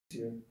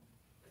here.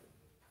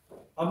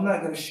 I'm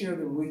not going to share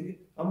them with you.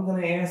 I'm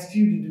going to ask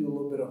you to do a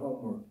little bit of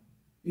homework.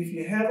 If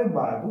you have a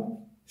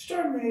Bible,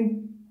 start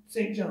reading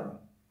St. John.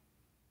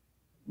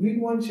 Read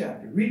one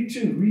chapter, read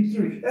two, read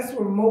three. That's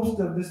where most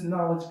of this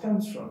knowledge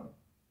comes from.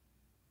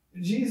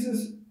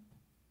 Jesus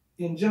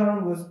in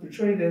John was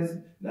portrayed as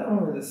not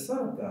only the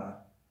Son of God,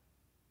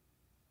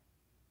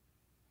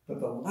 but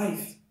the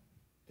life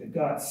that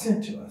God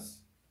sent to us,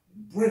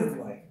 bread of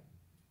life,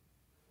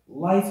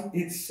 life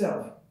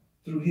itself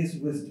through his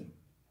wisdom.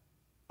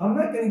 I'm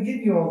not going to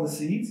give you all the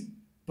seeds,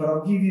 but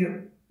I'll give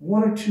you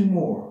one or two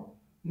more.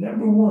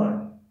 Number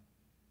one,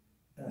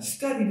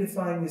 study to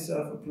find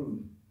yourself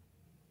approved.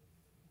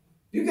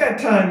 You got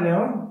time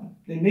now.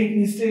 They're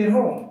making you stay at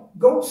home.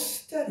 Go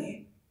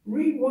study.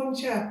 Read one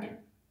chapter.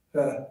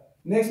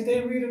 Next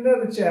day, read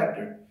another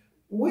chapter.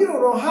 We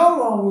don't know how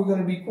long we're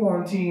going to be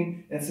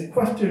quarantined and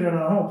sequestered in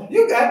our home.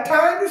 You got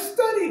time to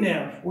study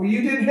now. Where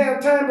you didn't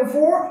have time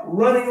before,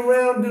 running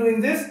around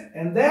doing this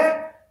and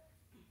that.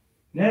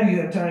 Now you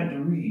have time to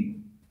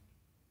read.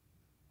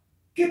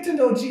 Get to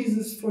know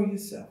Jesus for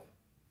yourself.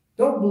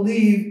 Don't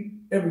believe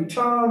every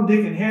Tom,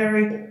 Dick, and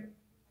Harry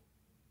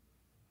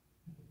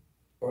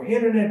or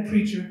internet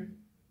preacher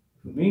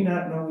who may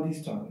not know what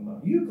he's talking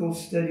about. You go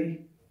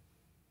study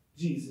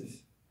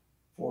Jesus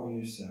for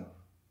yourself.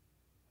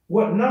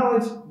 What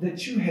knowledge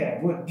that you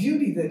have, what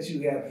beauty that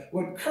you have,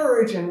 what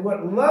courage and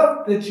what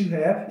love that you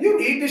have, you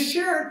need to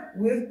share it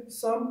with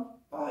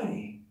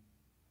somebody.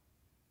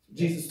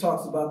 Jesus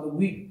talks about the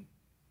wheat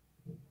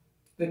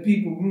that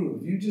people grew.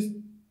 If you just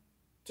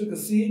took a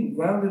seed and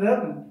ground it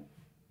up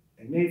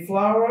and made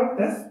flour of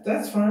it,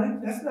 that's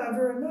fine. That's not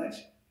very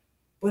much.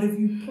 But if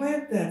you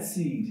plant that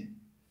seed,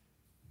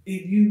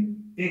 if you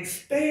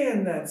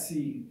expand that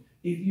seed,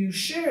 if you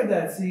share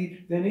that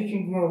seed, then it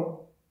can grow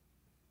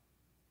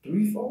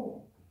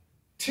threefold,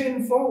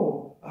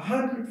 10-fold,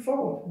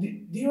 100-fold. Do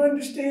you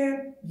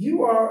understand?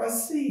 You are a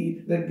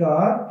seed that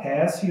God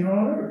has here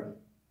on earth.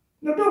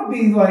 Now, don't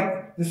be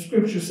like the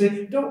scripture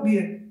says. Don't be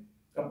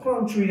a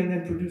plum tree and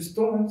then produce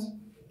thorns.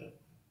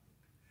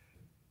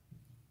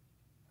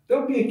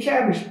 Don't be a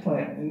cabbage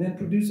plant and then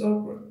produce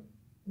okra.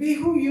 Be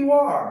who you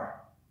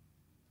are.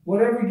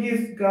 Whatever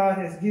gift God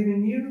has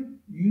given you,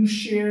 you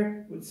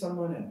share with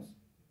someone else.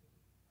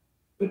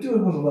 But do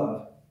it with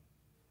love.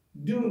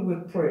 Do it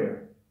with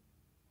prayer.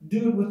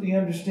 Do it with the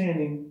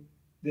understanding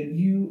that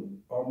you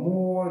are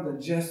more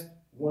than just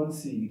one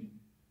seed.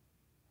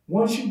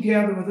 Once you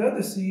gather with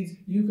other seeds,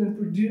 you can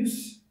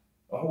produce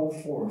a whole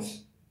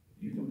forest.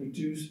 You can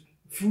produce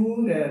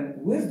food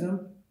and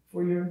wisdom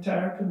for your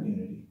entire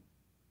community.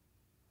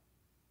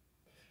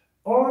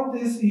 On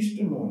this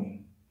Easter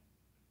morning,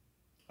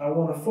 I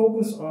want to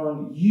focus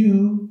on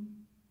you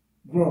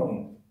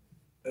growing,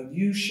 of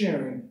you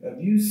sharing,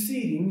 of you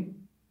seeding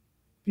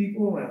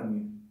people around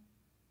you.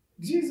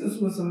 Jesus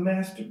was a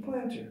master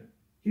planter.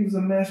 He was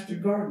a master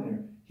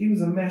gardener. He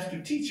was a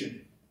master teacher.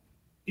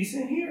 It's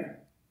in here.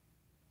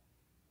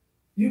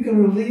 You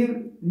can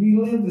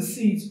relive the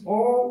seeds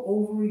all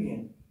over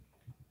again.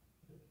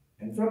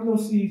 And from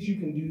those seeds, you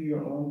can do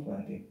your own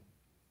planting.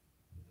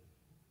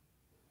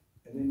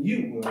 And then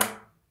you will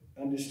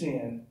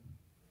understand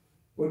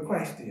what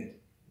Christ did.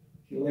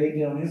 He laid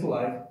down his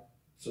life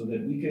so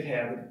that we could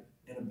have it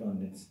in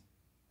abundance.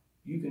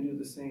 You can do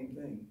the same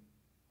thing.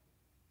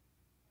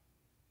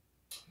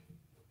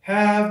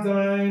 Have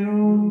thine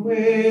own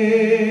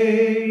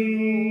way,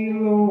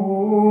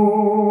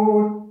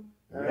 Lord.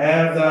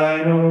 Have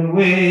thine own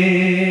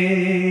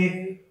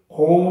way.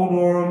 Hold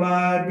o'er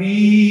my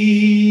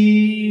being,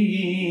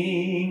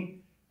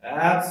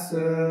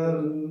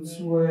 absolute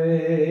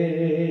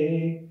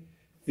sway.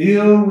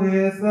 Fill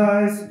with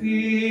thy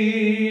spirit,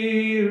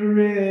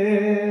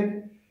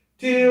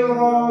 till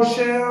all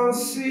shall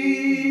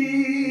see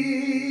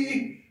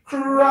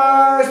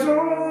Christ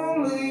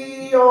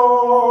only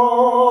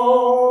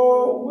always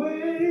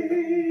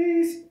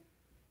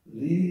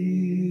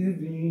living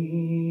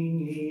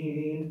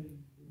in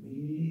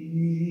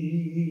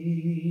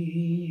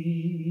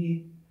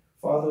me.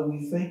 Father,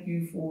 we thank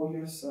you for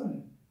your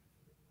Son,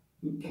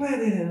 who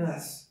planted in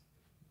us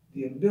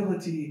the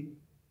ability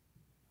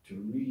to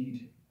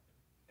read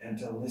and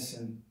to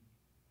listen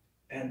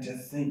and to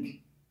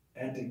think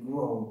and to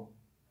grow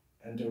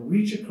and to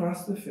reach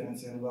across the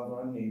fence and love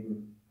our neighbor.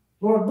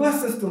 Lord,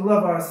 bless us to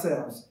love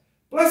ourselves.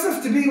 Bless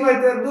us to be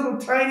like that little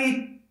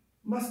tiny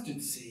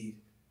mustard seed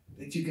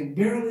that you can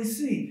barely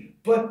see,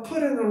 but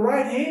put in the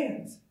right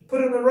hands,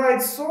 put in the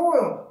right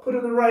soil, put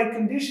in the right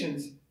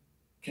conditions,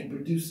 can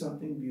produce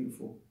something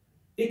beautiful.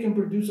 It can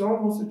produce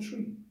almost a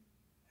tree,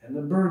 and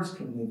the birds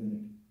can live in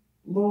it.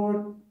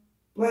 Lord,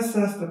 bless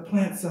us to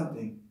plant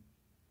something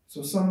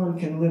so someone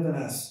can live in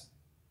us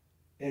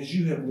as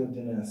you have lived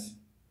in us.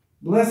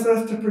 Bless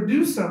us to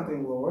produce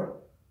something, Lord,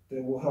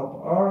 that will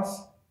help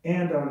us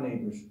and our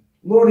neighbors.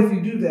 Lord, if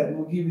you do that,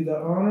 we'll give you the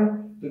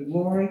honor, the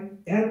glory,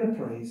 and the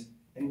praise,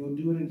 and we'll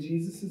do it in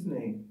Jesus'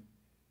 name.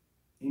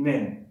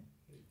 Amen.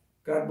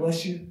 God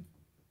bless you.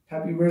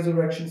 Happy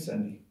Resurrection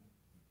Sunday.